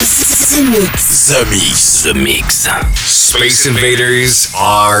The Mix. The Mix. The Mix. Space Invaders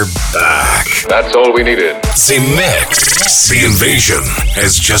are back. That's all we needed. The Mix. The invasion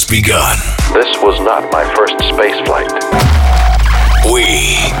has just begun. This was not my first space flight.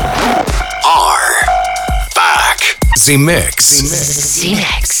 We are back. The Mix. The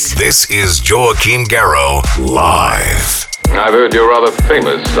Mix. This is Joachim Garraud live. I've heard you're rather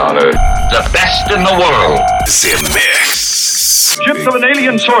famous on Earth. The best in the world. The Mix. Ships of an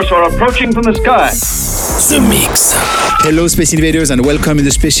alien source are approaching from the sky. The Mix. Hello, Space Invaders, and welcome in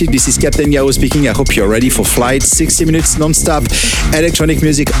the spaceship. This is Captain Garraud speaking. I hope you're ready for flight. 60 minutes non-stop, electronic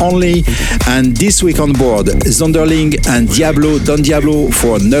music only. And this week on board, Zonderling and Diablo, Don Diablo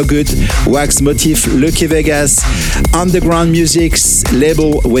for No Good, Wax Motif, Lucky Vegas, Underground Music's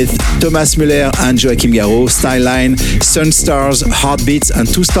label with Thomas Müller and Joachim Garraud, Styline, Sunstars, Heartbeats, and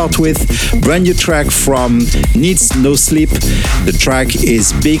to start with, brand new track from Needs No Sleep. The track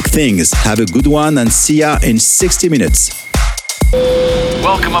is Big Things. Have a good one and see ya in 60 minutes.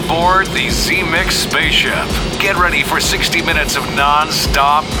 Welcome aboard the Z-Mix spaceship. Get ready for 60 minutes of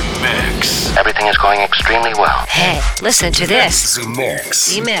non-stop mix. Everything is going extremely well. Hey, listen to this. The Mix.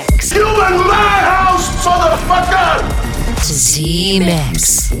 Z-Mix. You in my house, motherfucker!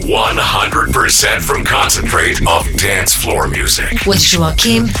 Z-Mix. 100% from concentrate of dance floor music. With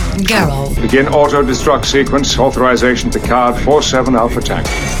Joachim Garraud. Begin auto-destruct sequence. Authorization Picard 47 Alpha Tank.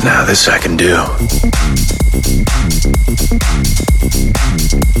 Now this I can do.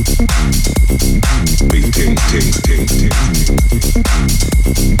 Big ting, ting, ting, ting.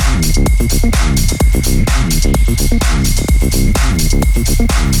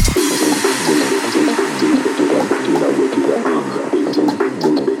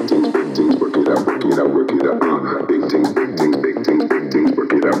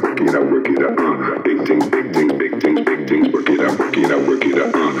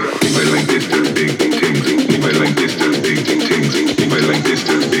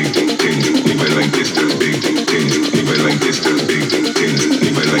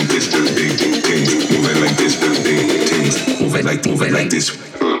 Move it like this.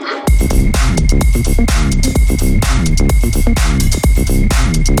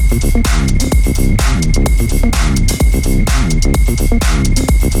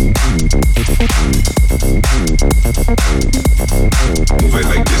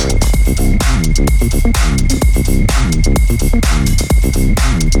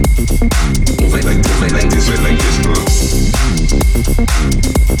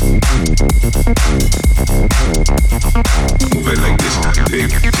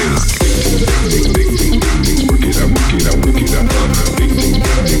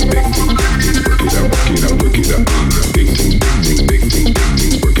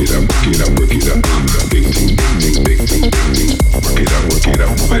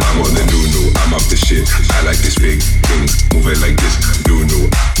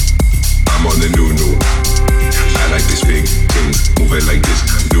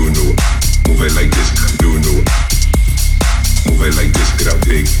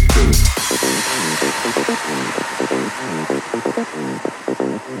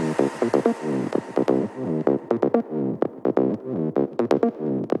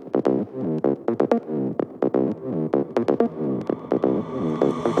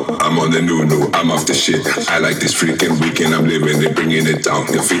 I like this freaking weekend I'm living, they bringing it down.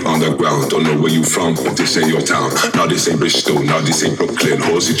 Your feet on the ground, don't know where you from, but this ain't your town. Now this ain't Bristol, now this ain't Brooklyn.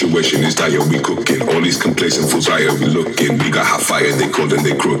 Whole situation is dire, we cooking. All these complacent fools higher, we looking. We got hot fire, they cold and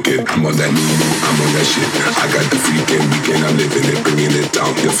they crooked. I'm on that new, I'm on that shit. I got the freaking weekend I'm living, they bringing it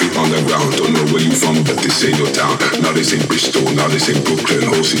down. Your feet on the ground, don't know where you from, but this ain't your town. Now this ain't Bristol, now this ain't Brooklyn.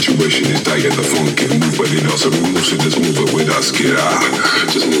 Whole situation is dire, the funkin'. Move but it also move, so just move it with us, get out.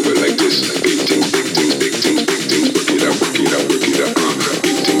 Just move it like this. Big thing, big thing, big thing, big thing. Work it out, work it out, work it out.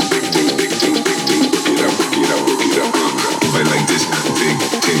 Big thing, big thing, big thing, big thing. Work it out, work it out, work it out. Move it like this, big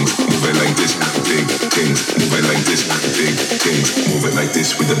things. Move it like this, big things. Move it like this, big things. Move it like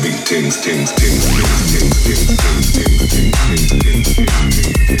this with the big things, things, things, things, things, things, things, things, things, things,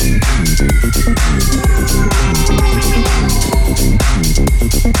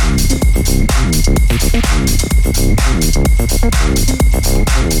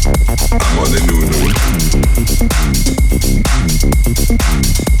 I'm on the new note.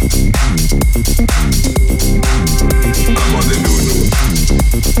 I'm on the new note.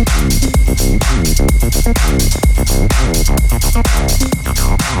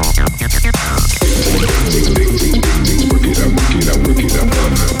 Work it out, work it out, work it out.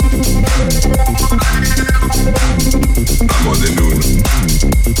 I'm on the new note.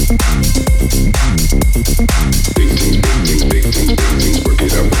 Big thing, work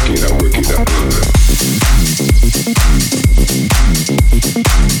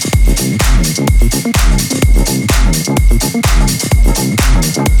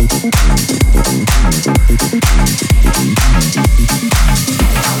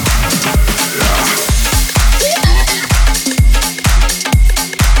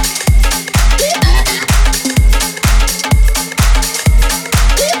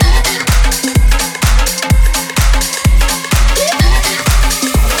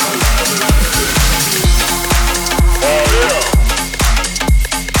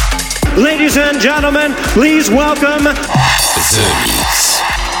Ladies and gentlemen, please welcome The Mix.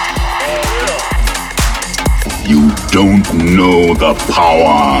 You don't know the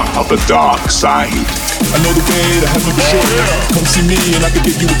power of the dark side. I know the way to heaven for sure. Come see me and I can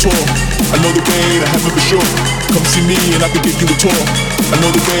give you a tour. I know the way to heaven for sure. Come see me and I can give you a tour. I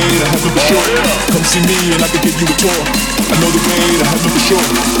know the way to heaven for sure. Come see me and I can give you a tour. I know the way to heaven for sure.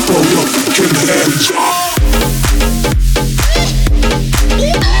 Throw your fucking hands up.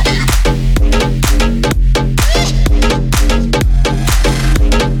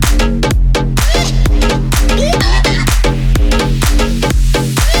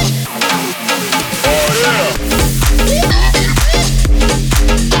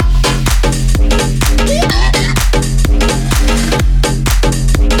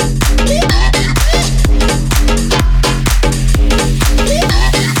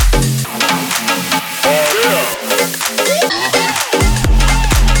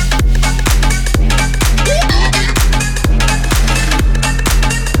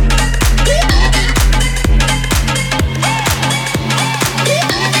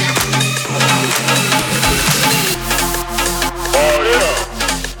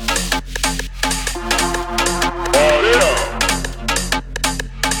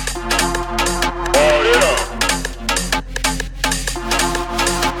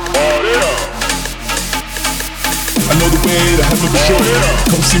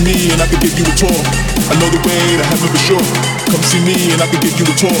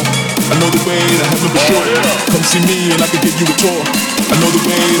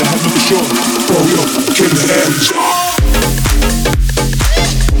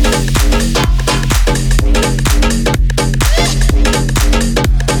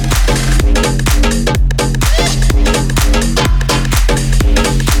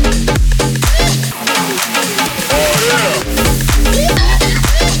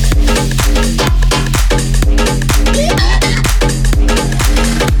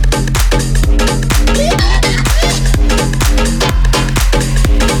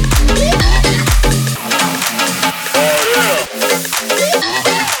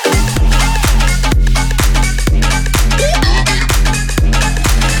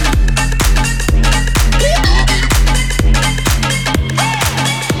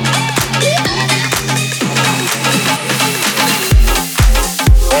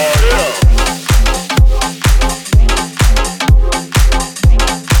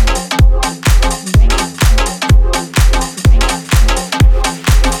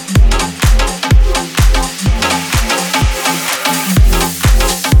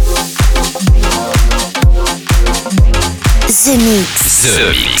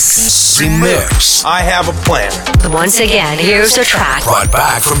 The Mix. I have a plan. Once again, here's a track Brought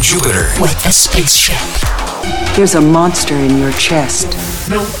back from Jupiter. with a spaceship. There's a monster in your chest.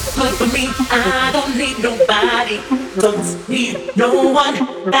 No good for me, I don't need nobody. Don't need no one,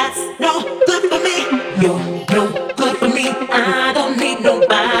 that's no good for me. You're no good for me, I don't need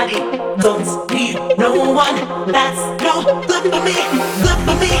nobody. Don't need no one, that's no good for me. Good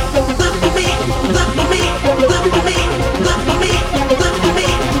for me, good for me, good for me, good for me, good for me, good for me,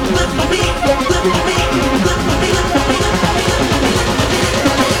 good for me, good for me, good for me,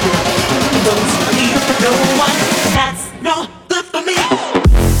 don't need no one, that's no good for me.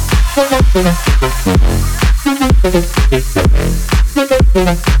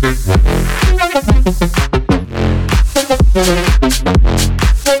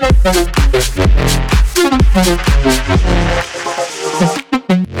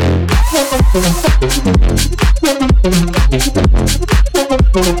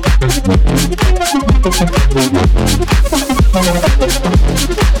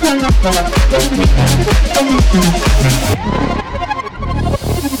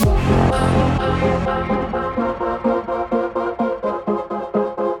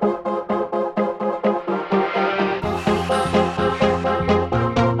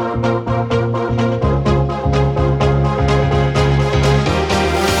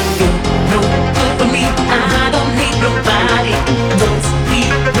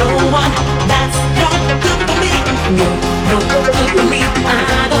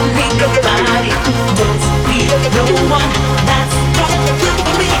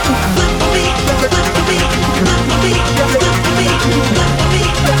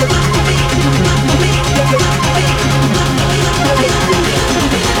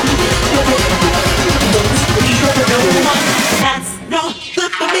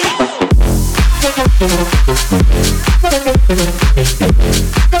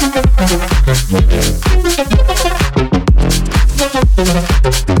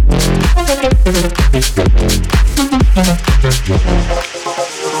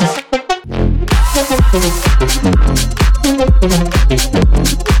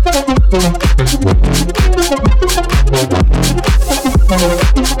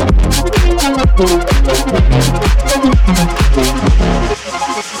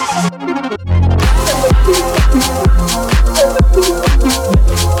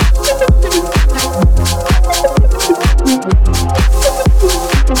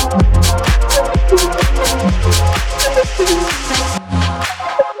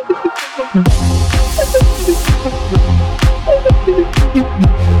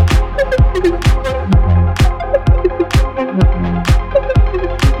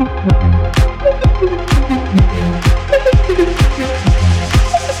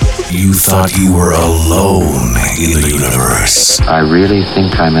 Thought you were alone in the universe. I really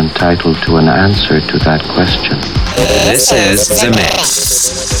think I'm entitled to an answer to that question. This is The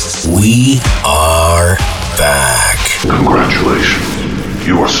Mix. We are back. Congratulations,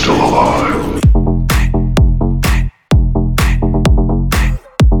 you are still alive.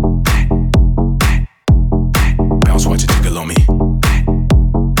 Bounce, watch it tickle on me.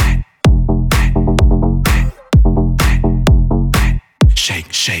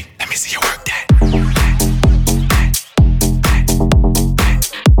 Shake, shake, let me see you work that.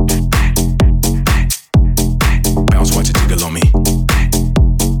 Bounce, watch it tickle on me.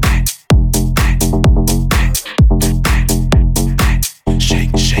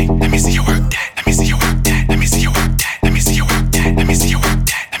 Shake, shake, let me see you work that. Let me see you work that. Let me see you work that. Let me see you work that. Let me see you work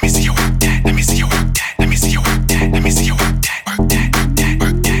that. Let me see you work that. Let me see you work that. Let me see you work that. Let me see you work that. Work that, work that,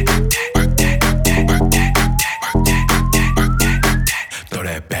 work that, work that, work that, work that, work that, work that. Throw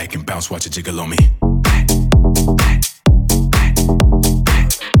that back and bounce, watch it jiggle on me.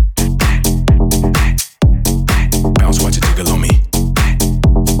 Bounce, watch it jiggle on me.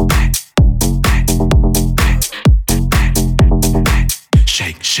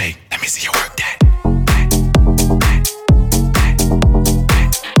 Shake, shake, let me see you work that.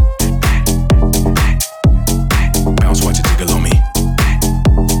 Bounce, watch it jiggle on me.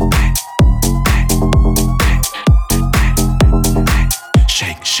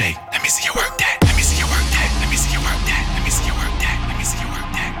 Shake, shake, let me see you work that. Let me see you work that. Let me see you work that. Let me see you work that. Let me see you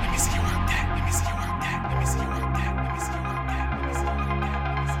work that. Let me see you work that. Let me see you work that. Let me see you work that. Let me see you work that. Let me see you work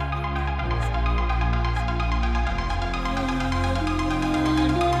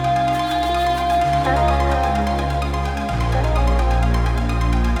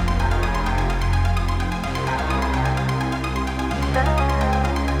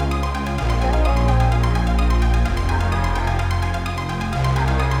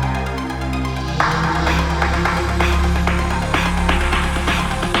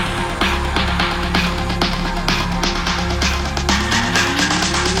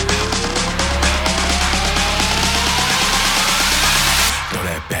Throw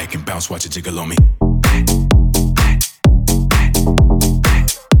that back and bounce, watch it jiggle on me.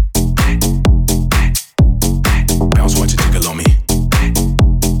 Bounce, watch it jiggle on me.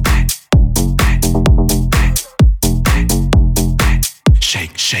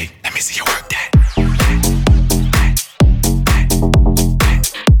 Shake, shake, let me see you work that.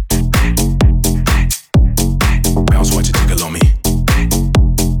 Bounce, watch it jiggle on me.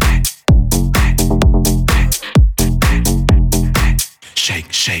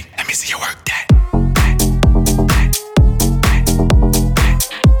 Shake, shake, let me see you work that.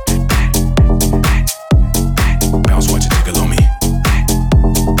 Bounce, watch it jiggle on me.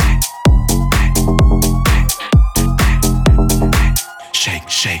 Shake,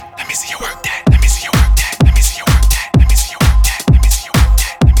 shake, let me see you work that. Let me see you work that. Let me see you work that. Let me see you work that. Let me see you work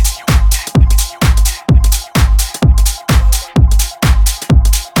that. Let me see you work that. Let me see you work that. Let me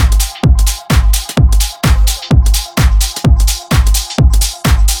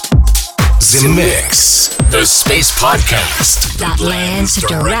see you The Mix, the space podcast that lands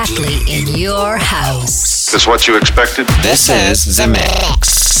directly in your house. Is this what you expected? This is The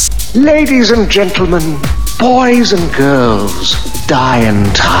Mix. Ladies and gentlemen, boys and girls,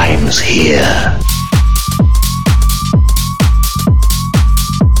 dying times here.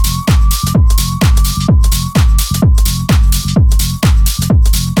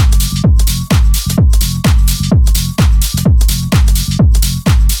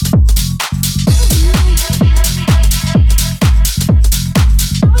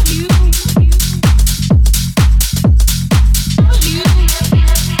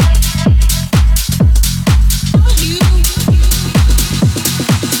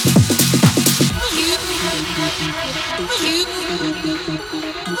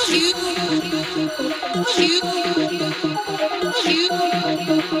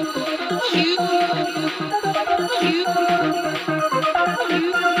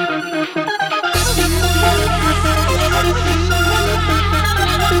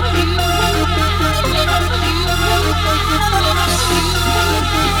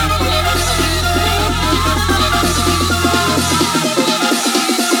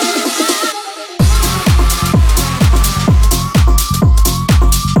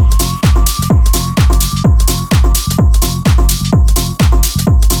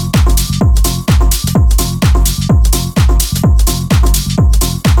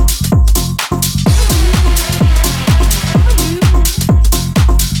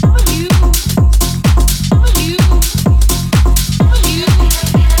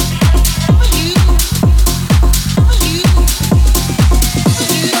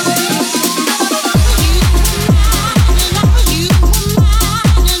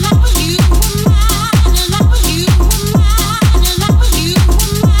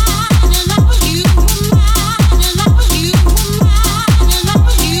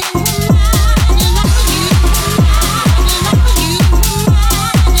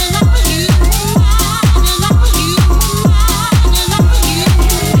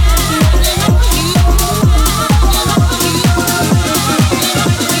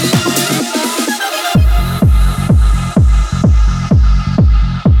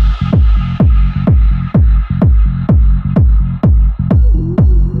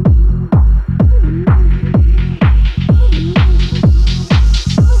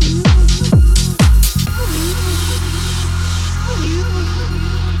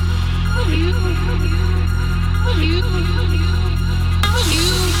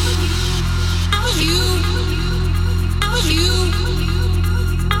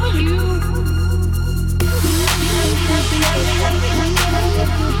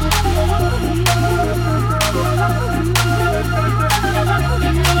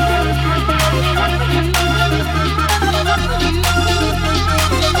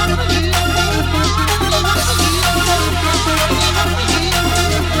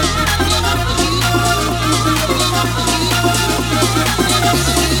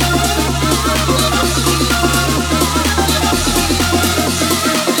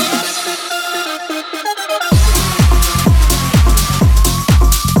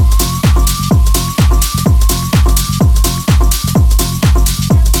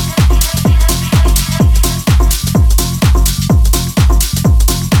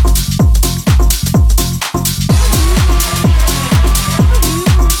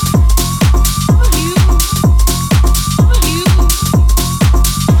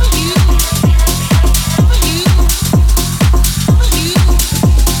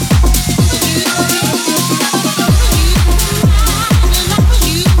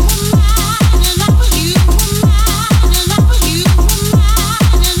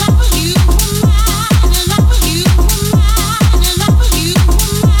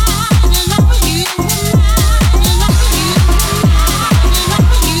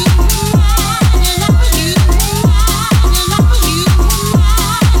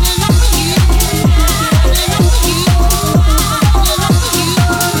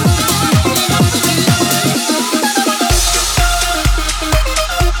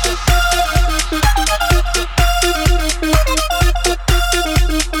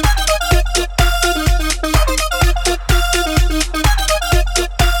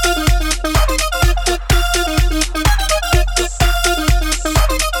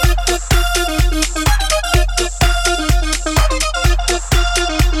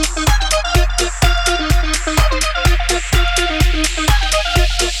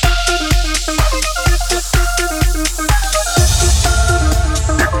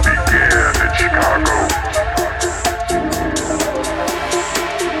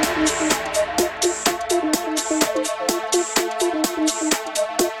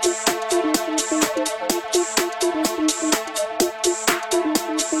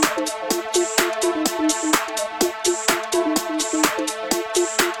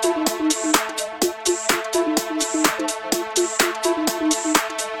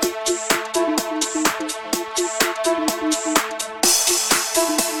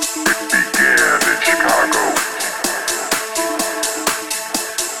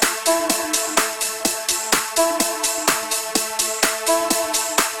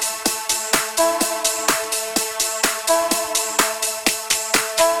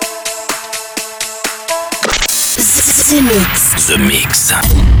 The Mix.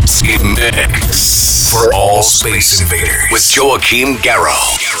 Z-Mix. For all Space Invaders. With Joachim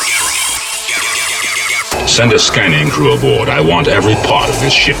Garraud. Send a scanning crew aboard. I want every part of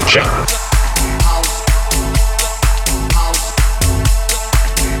this ship checked.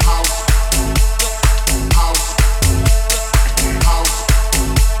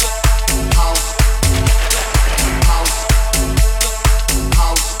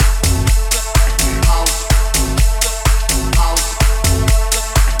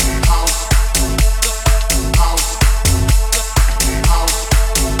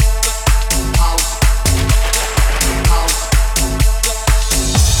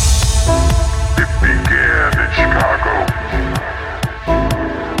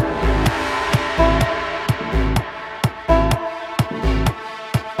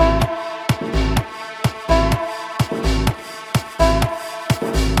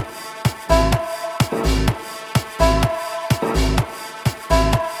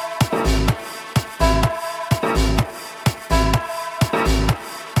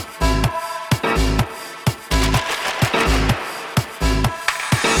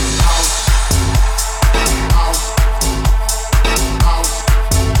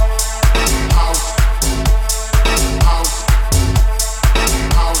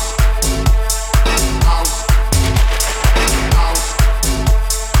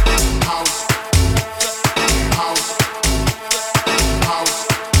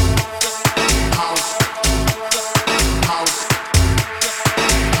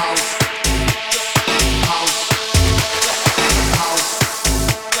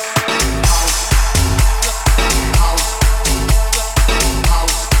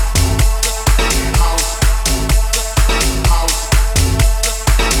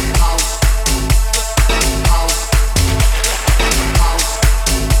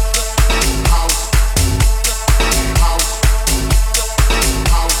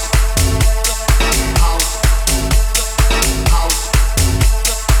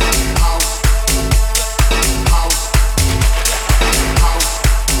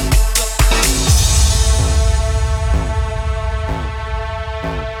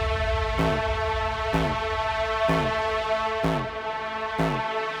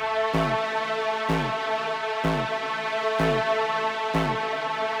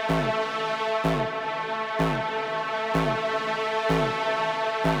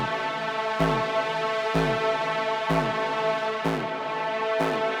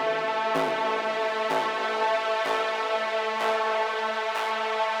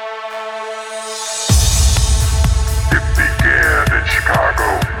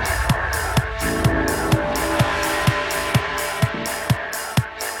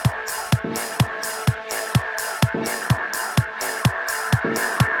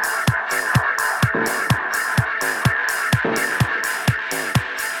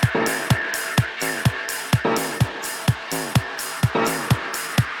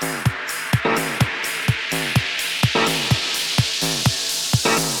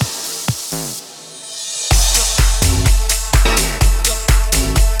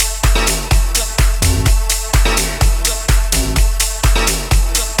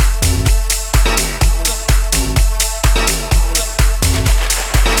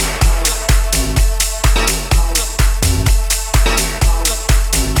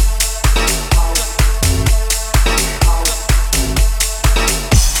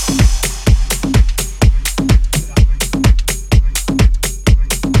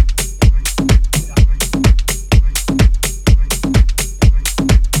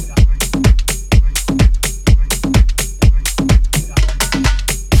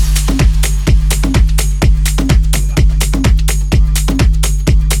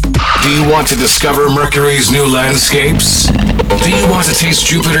 Want to discover Mercury's new landscapes? Do you want to taste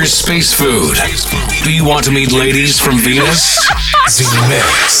Jupiter's space food? Do you want to meet ladies from Venus?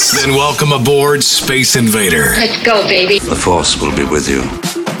 Z-Mix. Then welcome aboard Space Invader. Let's go, baby. The Force will be with you.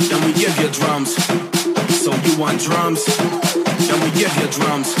 Then we give you drums. So you want drums? Then we give you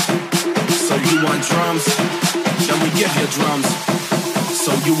drums. So you want drums? Then we give you drums.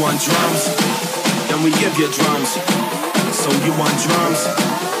 So you want drums? Then we give you drums. So you want drums?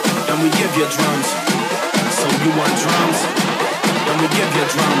 Then we give you drums. So you want drums? Then we give you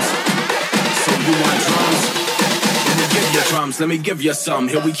drums. So you want drums? Then we give you drums. Let me give you some.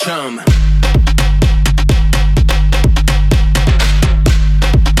 Here we come.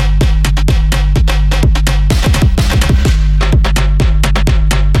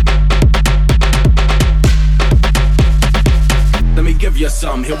 Let me give you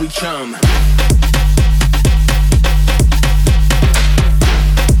some. Here we come.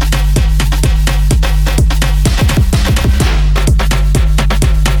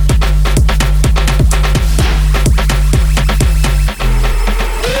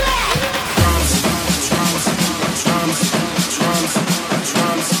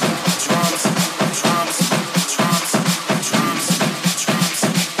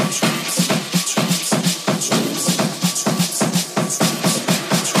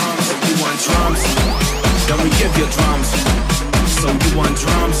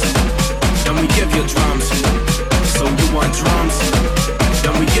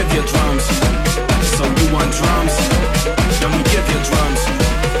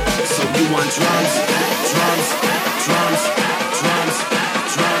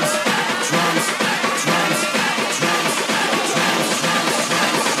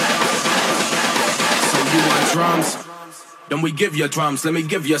 drums. Then we give you drums, let me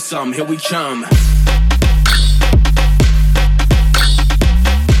give you some, here we chum.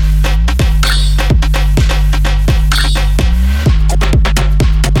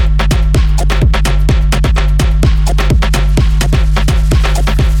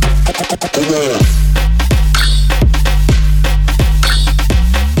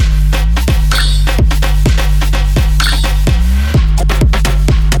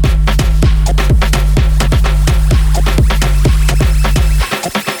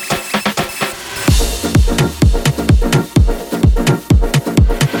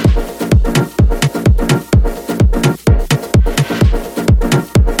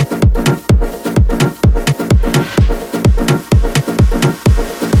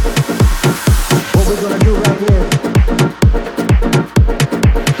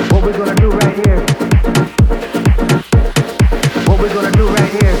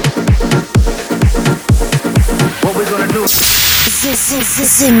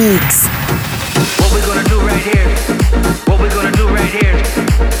 The Mix. What we gonna do right here? What we gonna do right here?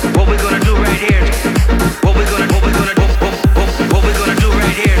 What we gonna do right here? What we gonna do right here? What we gonna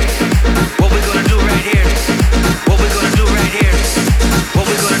do right here? What we gonna do right here? What we gonna do right here? What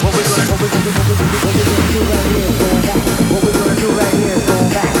we gonna do right here? What we gonna do right here? Go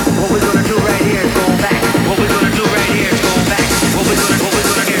back. What we gonna do right here? Go back. What we gonna do right here? Go back. What we gonna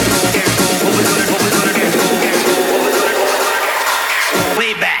here? Go here. What we gonna here? Go here.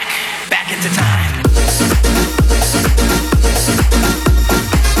 Way back into time.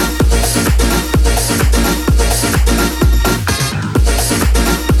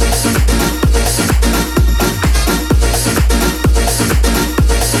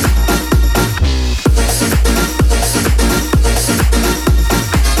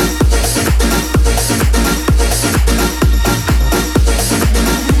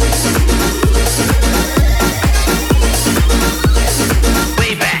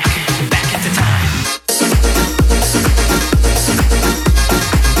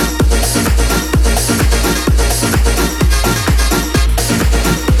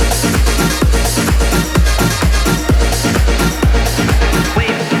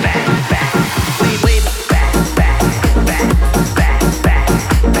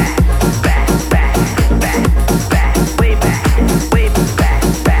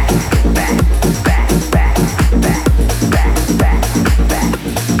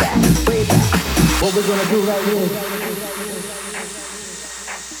 What we're gonna do right here.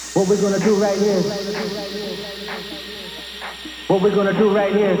 What we're gonna do right here. What we're gonna do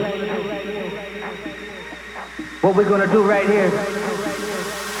right here. What we're gonna do right here.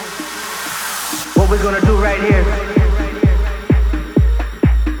 What we're gonna do right here.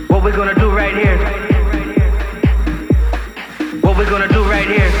 What we're gonna do right here. What we're gonna do right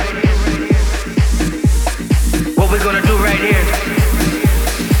here. What we're gonna do right here. What we're gonna do right here.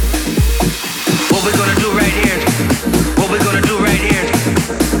 What we're gonna do right here. What we're gonna do right here.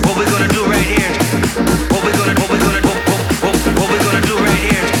 What we're gonna do right here. What we're gonna do right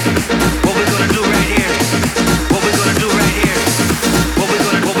here. What we're gonna do right here. What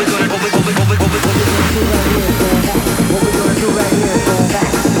we're gonna do right here. What we're gonna do right here. Go back.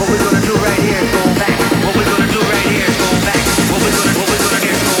 What we're gonna do right here. Go back. What we're gonna do right here. Go back. What we're gonna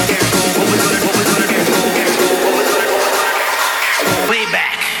here.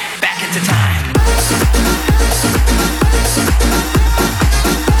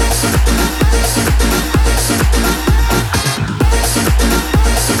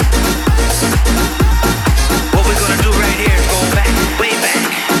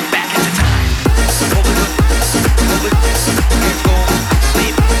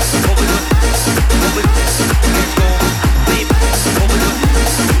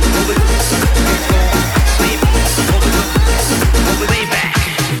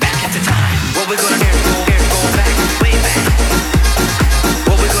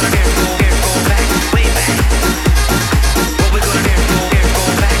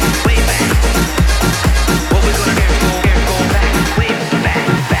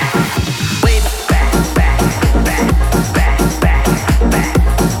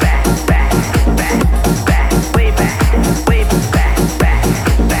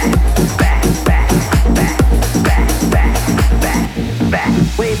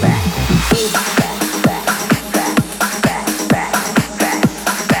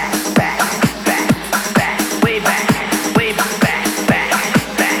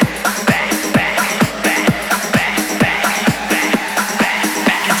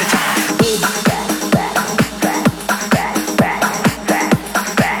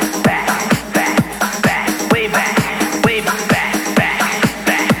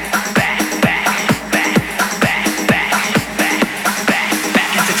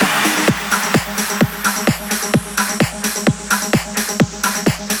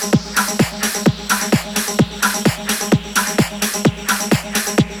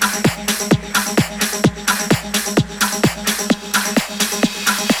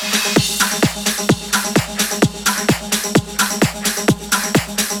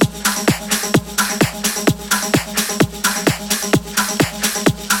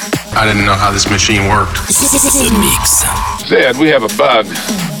 I didn't know how this machine worked. The Mix. Zed, we have a bug.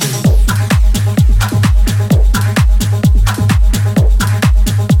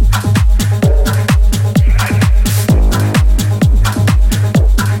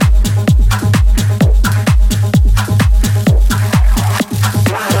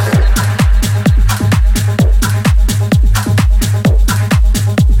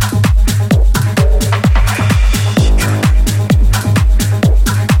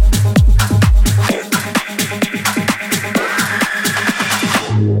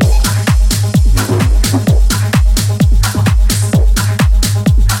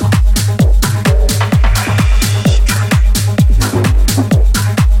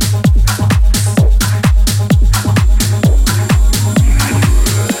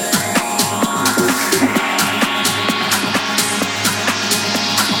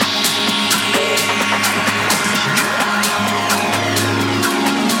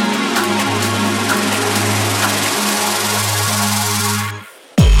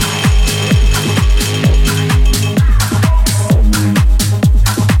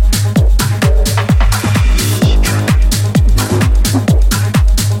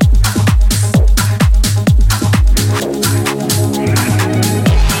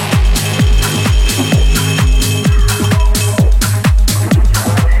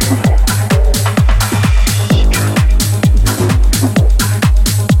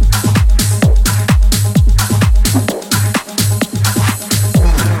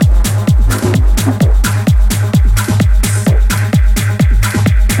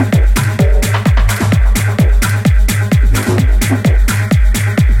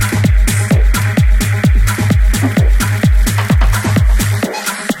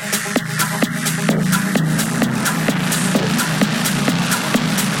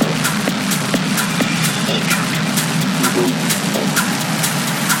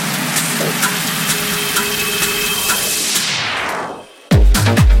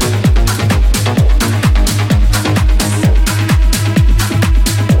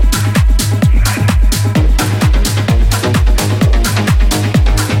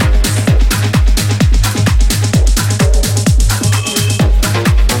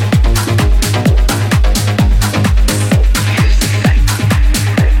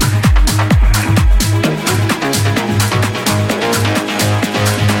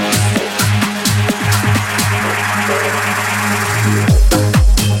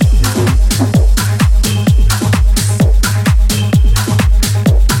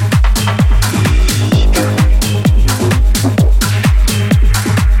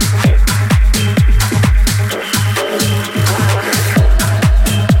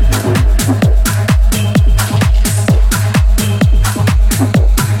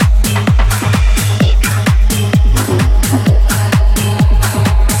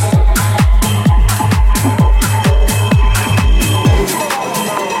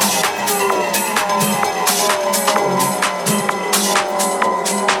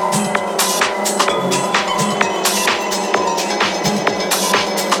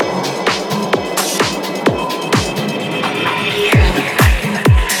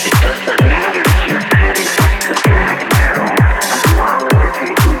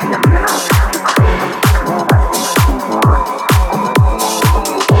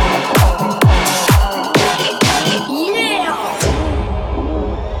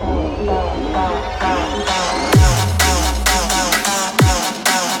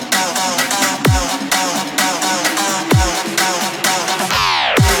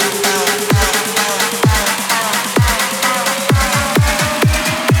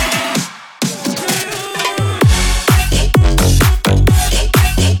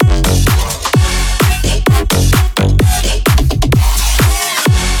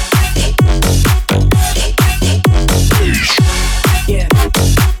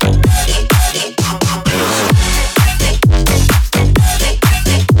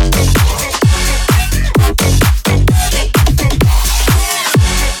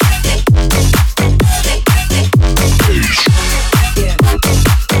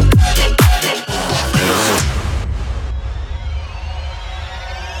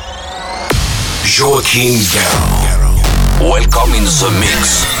 Joaquin Garrow. Welcome in the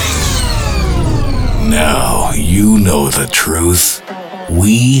mix. Now you know the truth.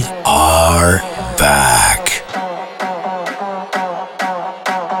 We are back.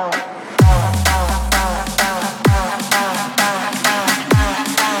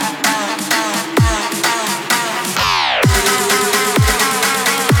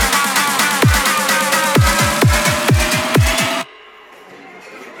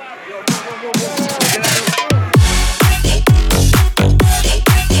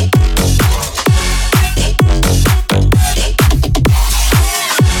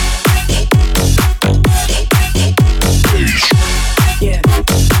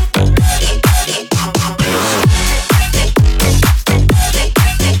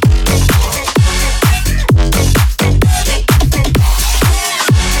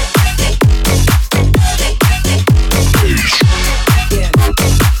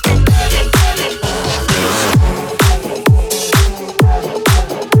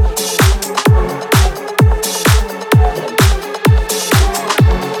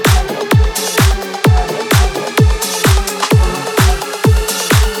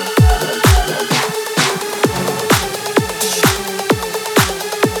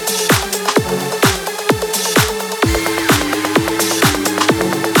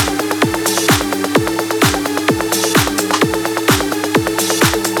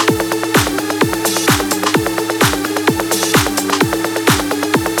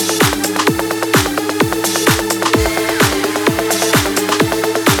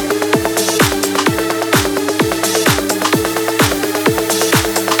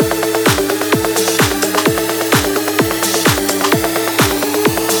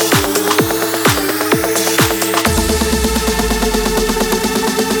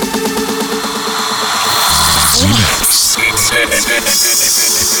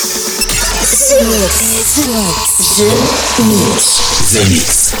 The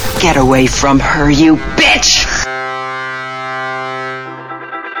Mix. Get away from her, you bitch!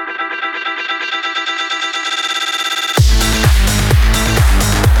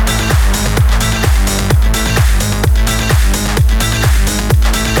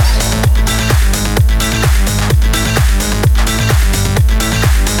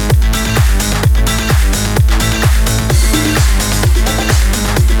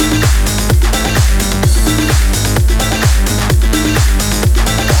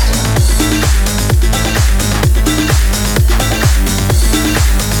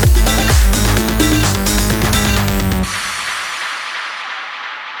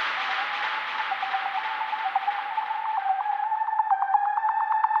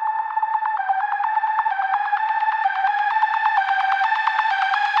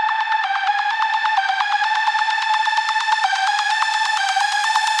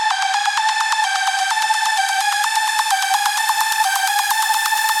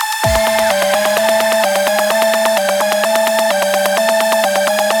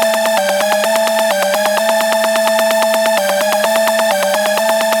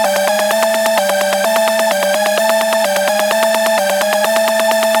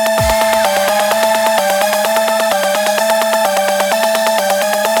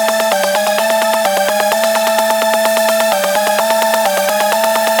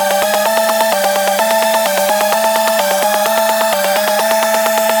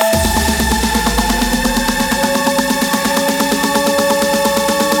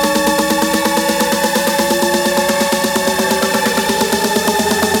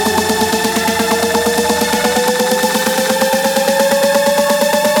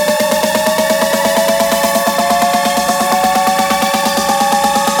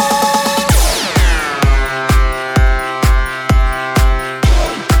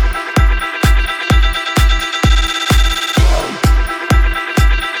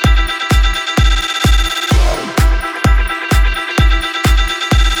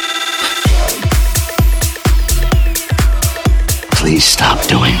 Please stop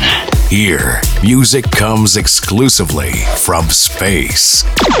doing that. Here, music comes exclusively from space.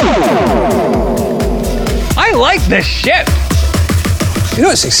 I like this ship. You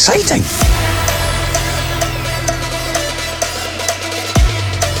know, it's exciting.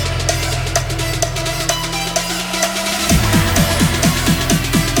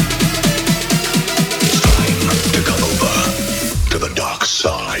 It's time to come over to the dark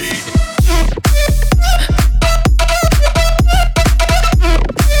side.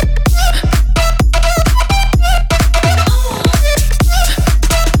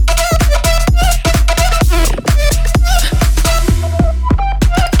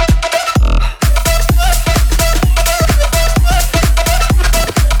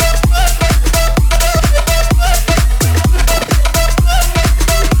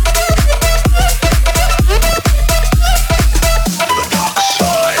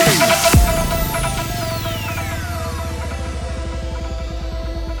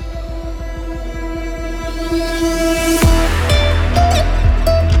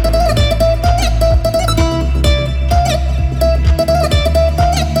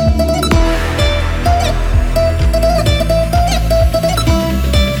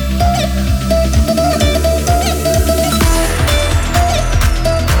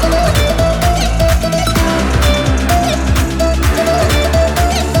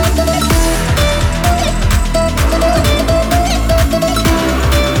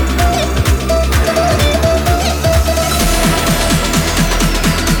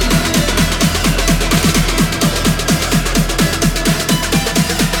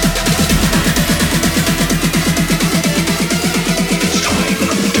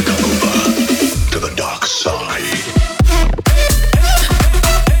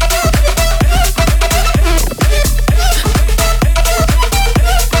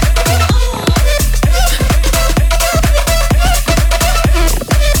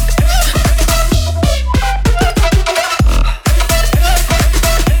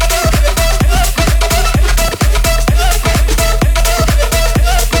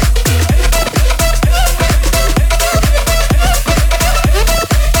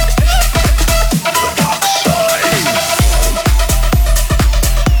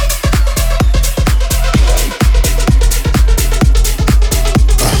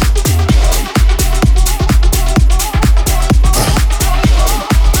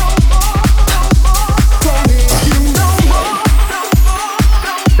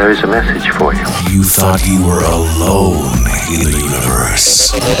 There is a message for you. You thought you were alone in the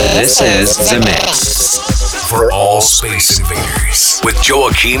universe. This is The Mix. for all space invaders with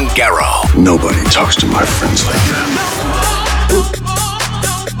Joachim Garraud. Nobody talks to my friends like that.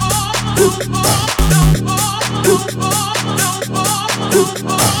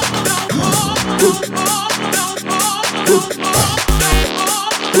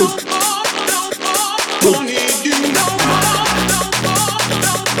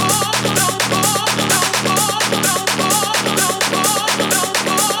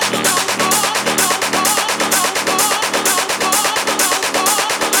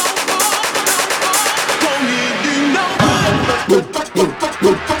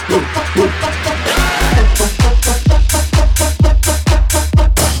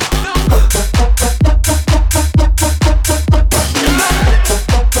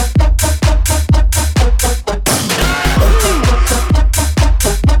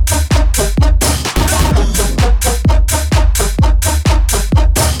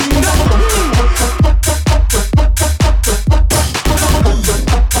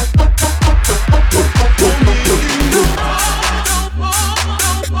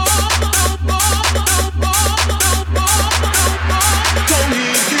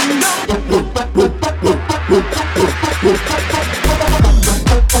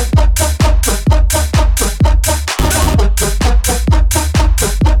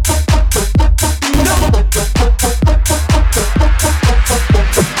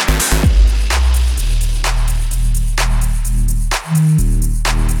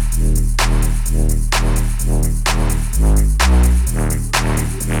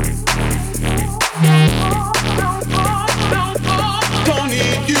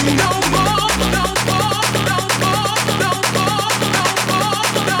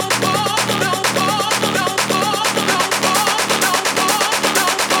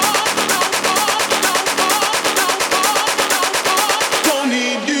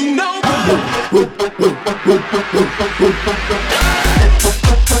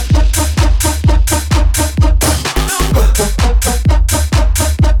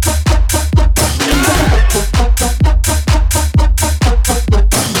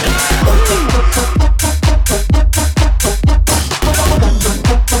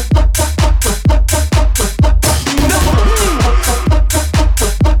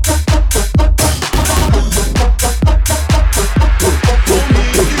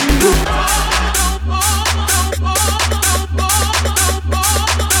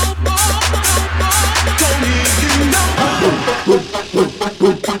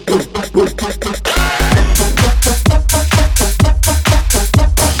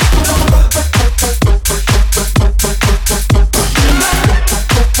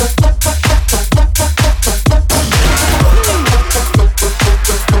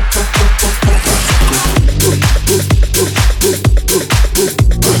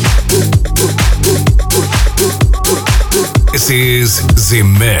 This is The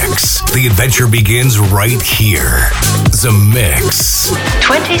Mix. The adventure begins right here. The Mix.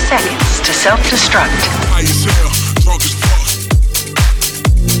 20 seconds to self-destruct.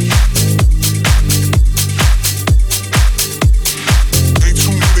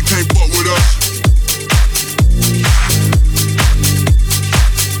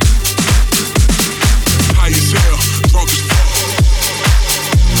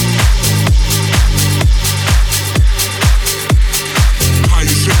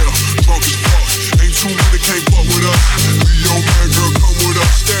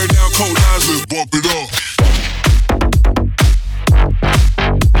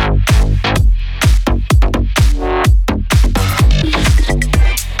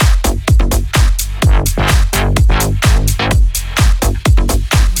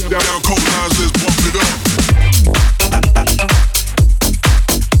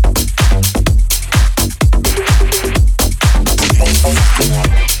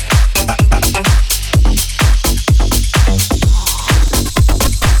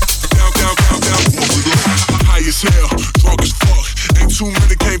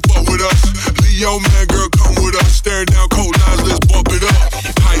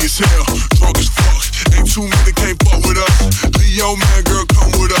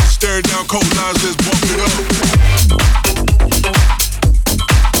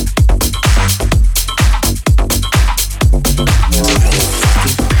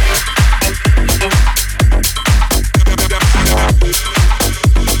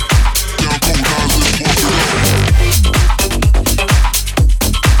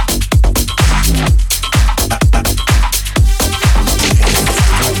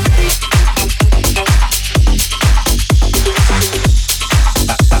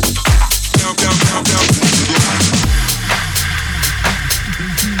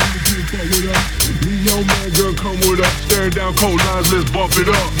 Staring down cold lines, let's bump it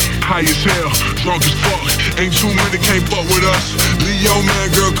up. High as hell, drunk as fuck. Ain't too many can't fuck with us. Leo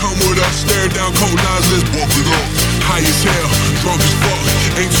man, girl, come with us. Staring down cold lines, let's bump it up. High as hell, drunk as fuck.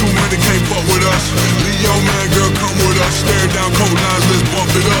 Ain't too many can't fuck with us. Leo man, girl, come with us. Staring down cold lines, let's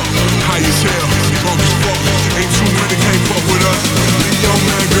bump it up. High as hell, drunk as fuck. Ain't too many can't fuck with us. Leo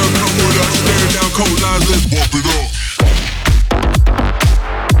man, girl, come with us. Staring down cold lines, let's bump it up.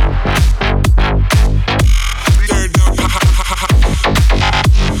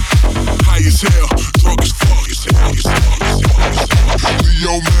 High as hell, drunk as fuck.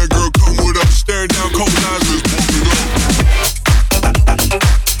 Leo man, girl, come with us. Staring down cold lines, let's bump it up.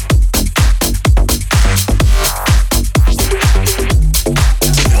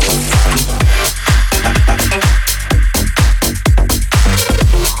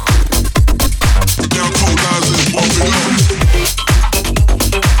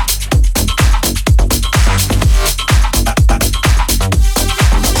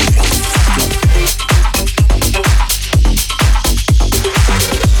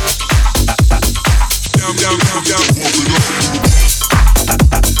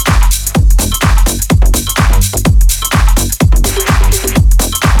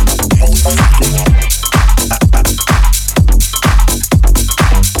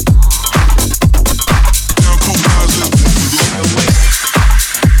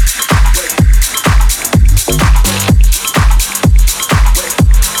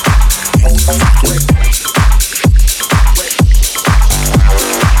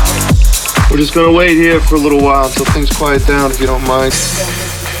 We're just gonna wait here for a little while until things quiet down, if you don't mind.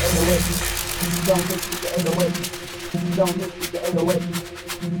 Don't miss with the 808.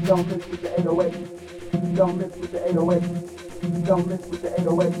 Don't miss with the 808. Don't miss with the 808. Don't miss with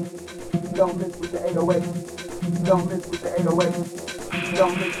the 808.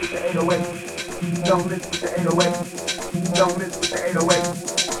 Don't miss with the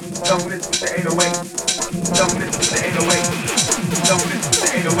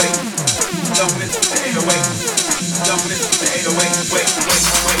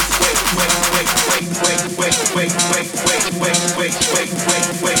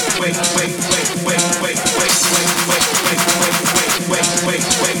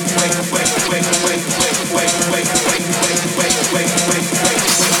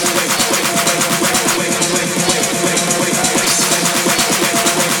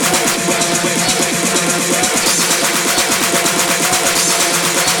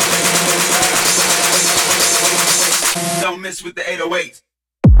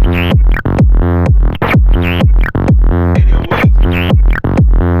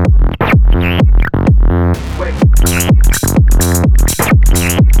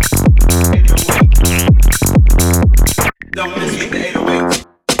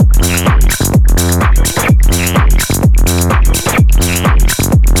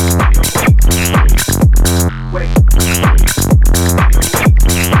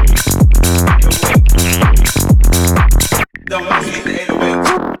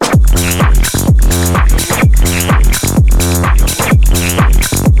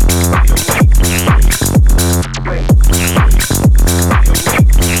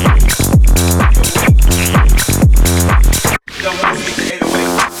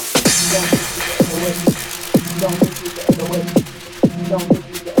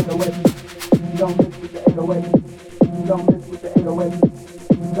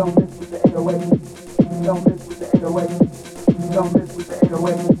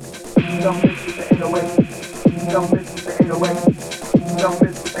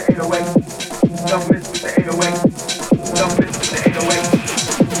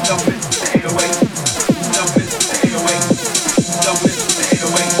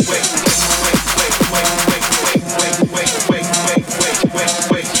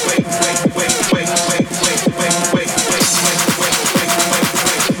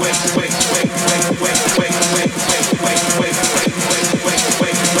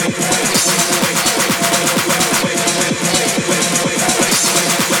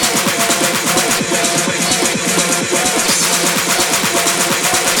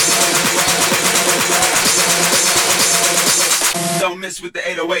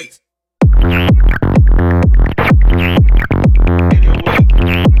 808.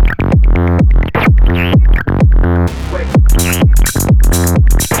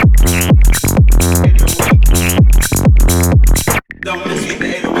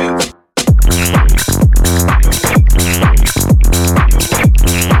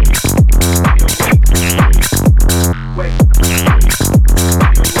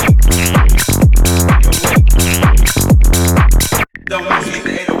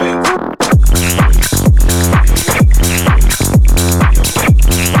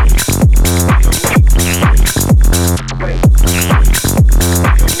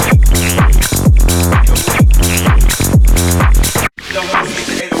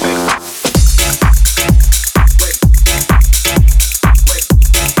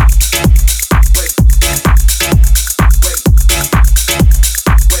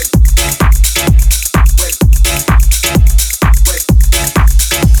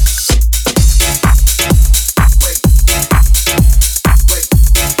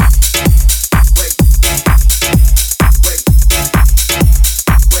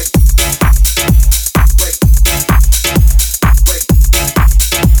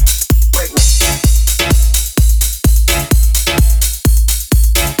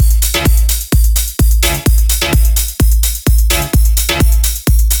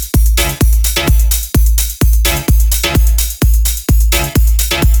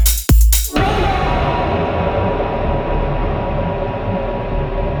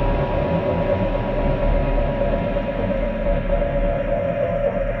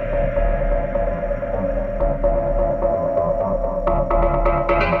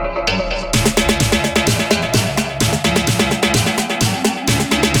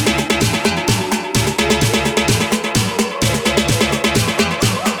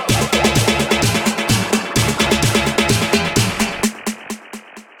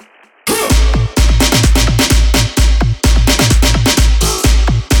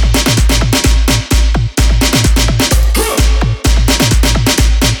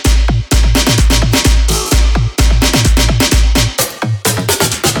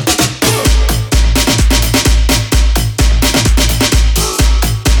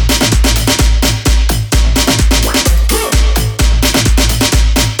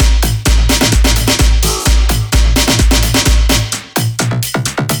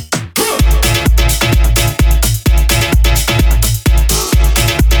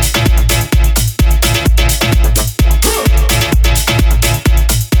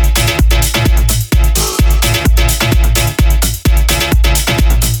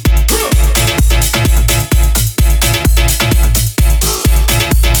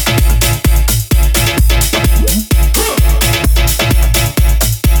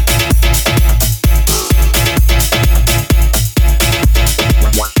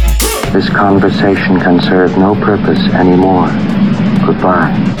 This conversation can serve no purpose anymore.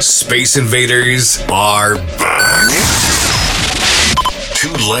 Goodbye. Space Invaders are back.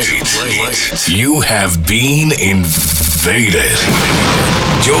 Too late. You have been invaded.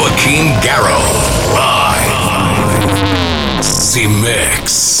 Joachim Garraud, live.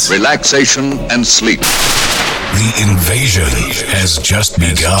 Z-Mix. Relaxation and sleep. The invasion has just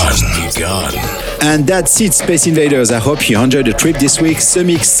begun. And that's it, Space Invaders. I hope you enjoyed the trip this week.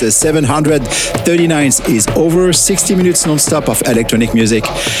 Zemixx 739 is over. 60 minutes non-stop of electronic music.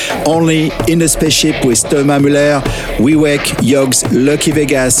 Only in the spaceship with Thomas Müller, We Wake, Yogs, Lucky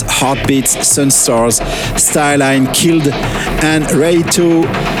Vegas, Heartbeats, Sunstars, Starline, Killed, and Ray 2.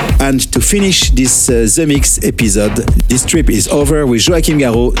 And to finish this Zemixx episode, this trip is over with Joachim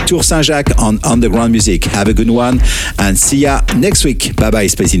Garraud, Tour Saint-Jacques on Underground Music. Have a good one and see ya next week. Bye-bye,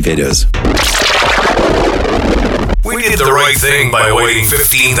 Space Invaders. We did the right thing by waiting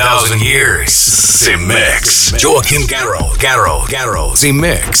 15,000 years. Z-Mix. Joachim Garraud.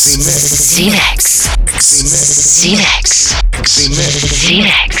 Z-Mix. Z-Mix. Z-Mix.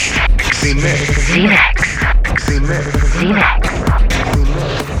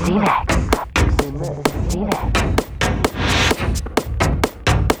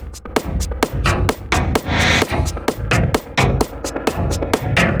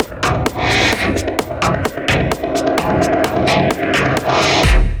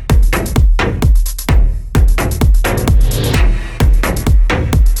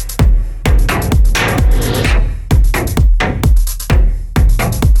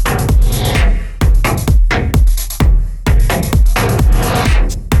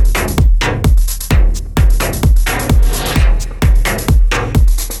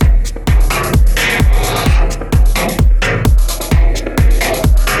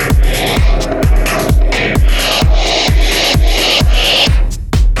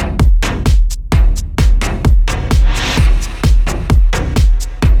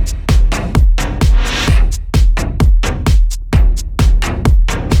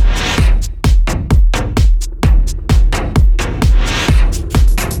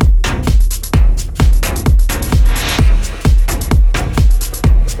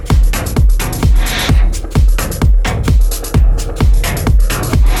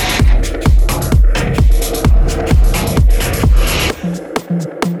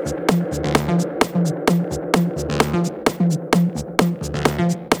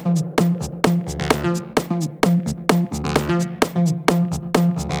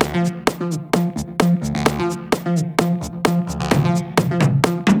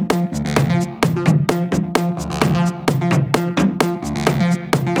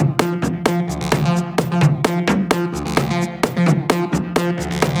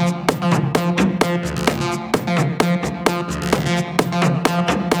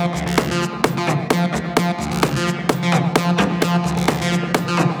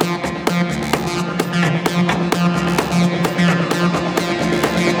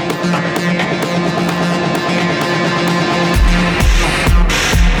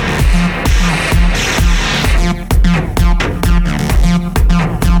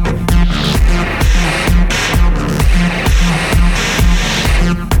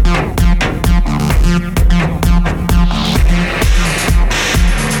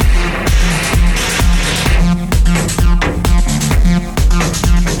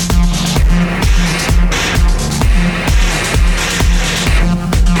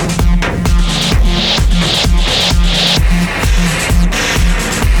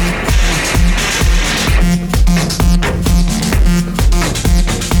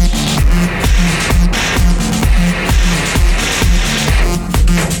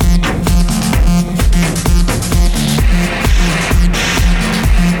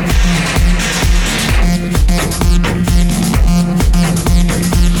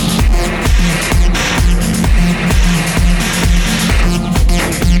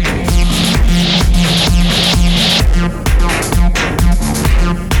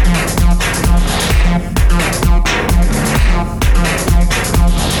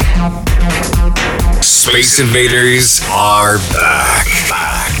 Space Invaders are back.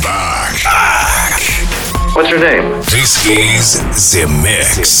 What's your name? This is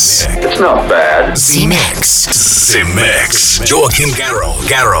Z-Mix. It's not bad. Z-Mix. Joachim Garraud.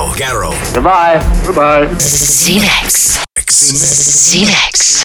 Goodbye. Z-Mix.